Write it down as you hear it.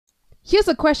Here's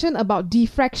a question about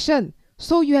diffraction.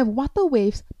 So you have water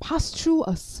waves pass through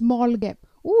a small gap.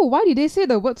 Ooh, why did they say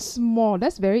the word small?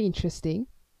 That's very interesting.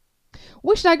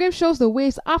 Which diagram shows the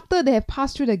waves after they have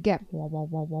passed through the gap? Wow, wow,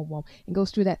 wow, wow, wow. It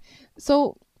goes through that.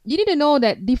 So you need to know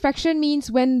that diffraction means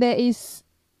when there is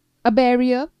a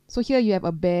barrier. So here you have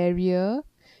a barrier.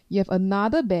 You have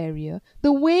another barrier.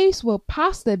 The waves will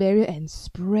pass the barrier and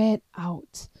spread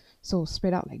out. So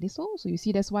spread out like this. Oh, so you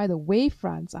see that's why the wave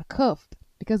fronts are curved,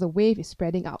 because the wave is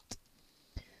spreading out.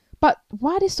 But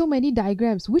why are there so many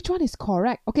diagrams? Which one is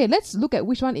correct? Okay, let's look at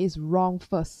which one is wrong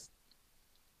first.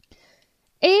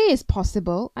 A is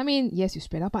possible. I mean, yes, you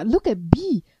spread out, but look at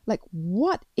B. Like,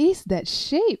 what is that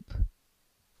shape?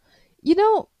 You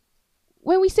know,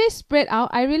 when we say spread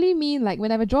out, I really mean like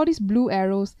whenever I draw these blue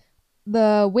arrows,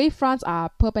 the wave fronts are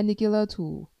perpendicular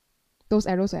to those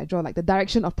arrows that I draw, like the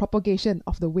direction of propagation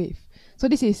of the wave. So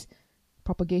this is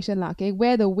propagation lah, okay,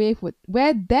 where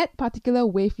that particular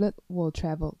wavelet will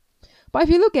travel. But if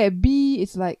you look at B,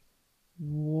 it's like,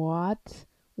 what?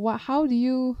 How do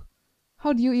you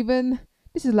even,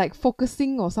 this is like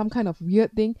focusing or some kind of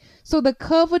weird thing. So the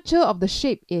curvature of the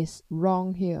shape is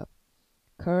wrong here.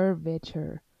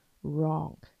 Curvature,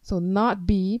 wrong. So not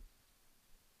B.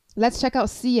 Let's check out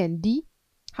C and D.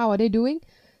 How are they doing?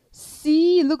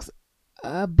 C looks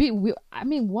a bit weird. I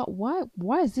mean,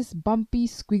 why is this bumpy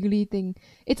squiggly thing?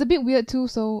 It's a bit weird too,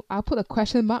 so I'll put a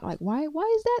question mark, like why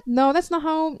is that? No, that's not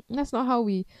how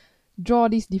we draw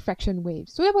these diffraction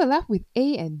waves. So we're left with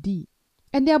A and D.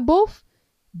 And they are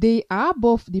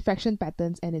both diffraction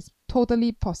patterns, and it's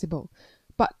totally possible.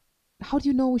 But how do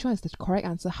you know which one is the correct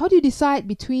answer? How do you decide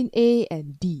between A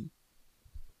and D?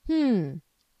 The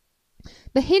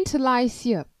hint lies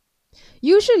here.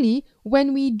 Usually,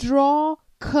 when we draw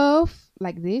curve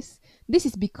like this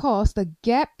is because the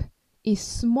gap is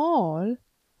small,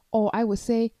 or I would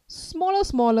say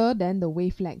smaller than the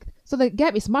wavelength. So the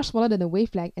gap is much smaller than the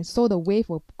wavelength, and so the wave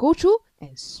will go through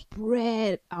and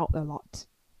spread out a lot.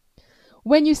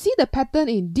 When you see the pattern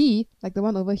in D, like the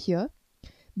one over here,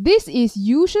 this is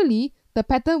usually the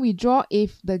pattern we draw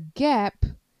if the gap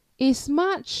is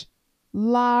much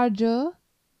larger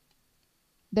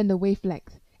than the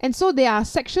wavelength. And so there are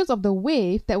sections of the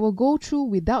wave that will go through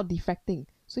without diffracting.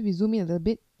 So if you zoom in a little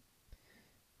bit,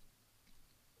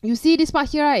 you see this part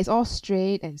here, right, is all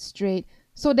straight and straight.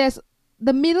 So there's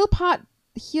the middle part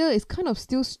here is kind of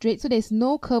still straight. So there's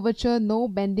no curvature, no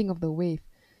bending of the wave.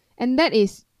 And that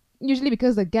is usually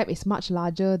because the gap is much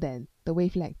larger than the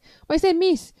wavelength. But you say,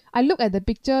 Miss, I look at the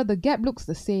picture, the gap looks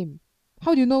the same.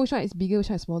 How do you know which one is bigger, which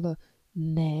one is smaller?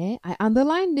 Nah, I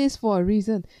underlined this for a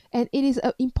reason. And it is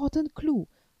an important clue.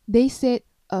 They said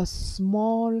a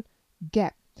small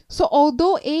gap. So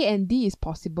although A and D is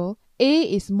possible, A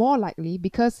is more likely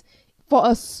because for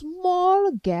a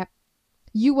small gap,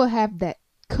 you will have that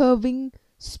curving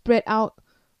spread out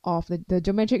of the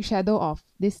geometric shadow of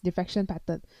this diffraction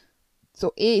pattern.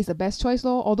 So A is the best choice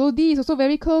lor. Although D is also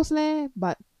very close leh,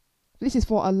 but this is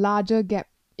for a larger gap.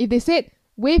 If they said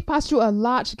wave pass through a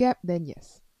large gap, then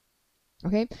yes.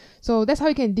 Okay, so that's how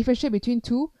you can differentiate between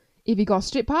two. If you got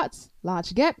straight parts,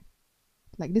 large gap,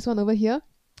 like this one over here.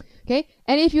 Okay,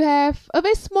 and if you have a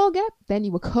very small gap, then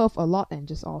it will curve a lot and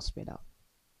just all spread out.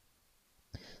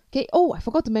 Okay, oh, I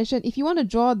forgot to mention, if you want to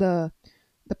draw the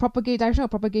direction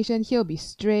of propagation, here will be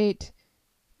straight,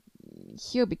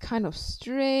 here will be kind of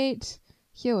straight,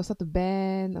 here will start to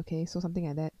bend. Okay, so something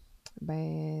like that,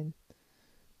 bend.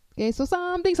 Okay, so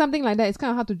something like that. It's kind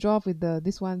of hard to draw with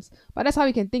these ones, but that's how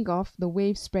you can think of the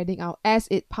wave spreading out as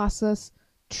it passes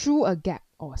through a gap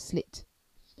or a slit.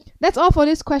 That's all for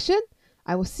this question.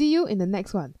 I will see you in the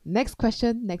next one. Next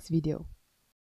question, next video.